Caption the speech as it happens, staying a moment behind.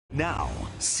Now,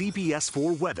 CBS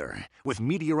 4 weather with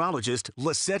meteorologist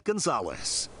Lisette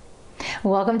Gonzalez.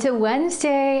 Welcome to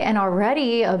Wednesday, and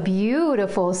already a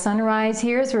beautiful sunrise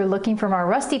here as we're looking from our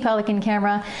Rusty Pelican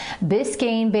camera,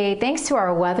 Biscayne Bay. Thanks to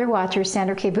our weather watcher,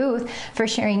 Sandra K. Booth, for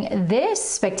sharing this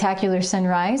spectacular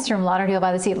sunrise from Lauderdale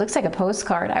by the Sea. It looks like a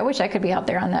postcard. I wish I could be out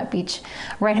there on that beach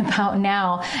right about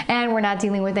now. And we're not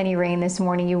dealing with any rain this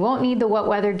morning. You won't need the wet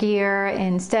weather gear.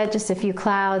 Instead, just a few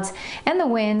clouds, and the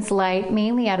winds light,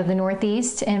 mainly out of the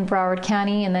northeast in Broward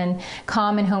County, and then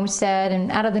calm in Homestead,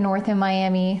 and out of the north in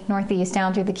Miami, northeast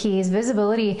down through the Keys.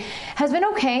 Visibility has been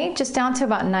okay, just down to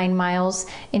about 9 miles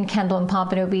in Kendall and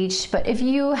Pompano Beach. But if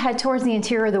you head towards the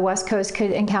interior of the West Coast,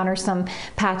 could encounter some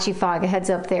patchy fog. A heads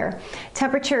up there.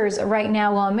 Temperatures right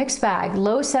now, well, a mixed bag.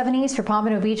 Low 70s for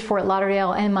Pompano Beach, Fort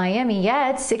Lauderdale, and Miami. Yeah,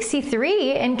 it's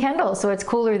 63 in Kendall, so it's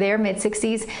cooler there. Mid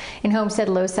 60s in Homestead,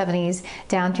 low 70s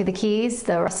down through the Keys.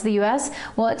 The rest of the U.S.,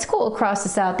 well, it's cool across the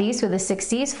southeast with the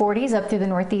 60s, 40s up through the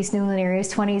northeast, New England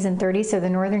areas, 20s and 30s, so the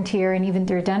northern tier, and even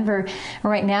through Denver.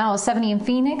 Right now, 70 in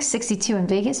Phoenix, 62 in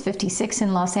Vegas, 56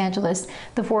 in Los Angeles,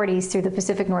 the 40s through the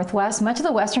Pacific Northwest. Much of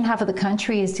the western half of the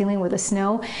country is dealing with the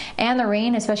snow and the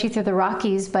rain, especially through the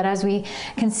Rockies. But as we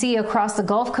can see across the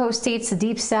Gulf Coast states, the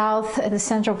deep south, the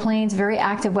Central Plains, very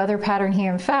active weather pattern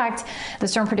here. In fact, the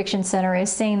Storm Prediction Center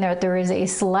is saying that there is a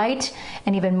slight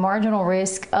and even marginal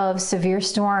risk of severe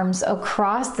storms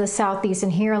across the southeast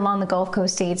and here along the Gulf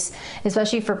Coast states,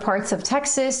 especially for parts of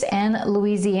Texas and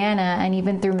Louisiana and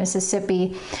even through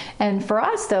Mississippi. And for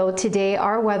us, though, today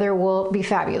our weather will be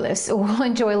fabulous. We'll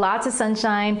enjoy lots of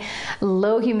sunshine,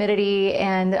 low humidity,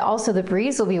 and also the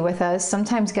breeze will be with us,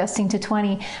 sometimes gusting to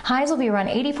 20. Highs will be around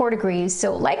 84 degrees,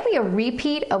 so likely a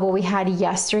repeat of what we had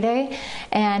yesterday.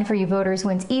 And for you voters,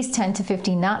 winds east 10 to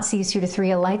 15 knots, seas 2 to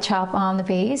 3, a light chop on the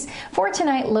bays. For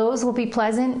tonight, lows will be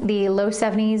pleasant, the low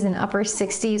 70s and upper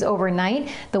 60s overnight.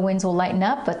 The winds will lighten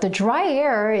up, but the dry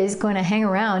air is going to hang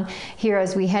around here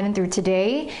as we head in through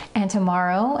today and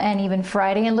tomorrow and even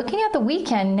Friday. And looking at the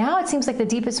weekend, now it seems like the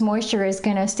deepest moisture is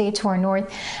going to stay to our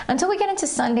north until we get into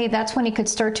Sunday. That's when it could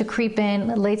start to creep in.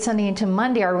 Late Sunday into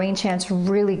Monday, our rain chance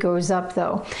really goes up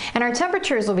though, and our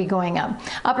temperatures will be going up.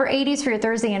 Upper 80s for your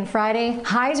Thursday and Friday,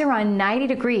 highs around 90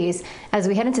 degrees. As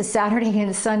we head into Saturday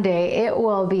and Sunday, it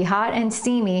will be hot and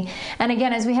steamy. And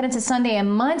again, as we head into Sunday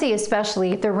and Monday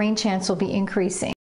especially, the rain chance will be increasing.